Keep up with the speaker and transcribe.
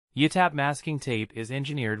YITAP masking tape is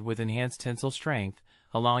engineered with enhanced tensile strength,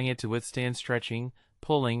 allowing it to withstand stretching,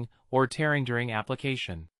 pulling, or tearing during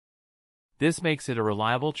application. This makes it a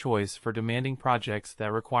reliable choice for demanding projects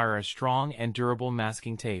that require a strong and durable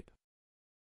masking tape.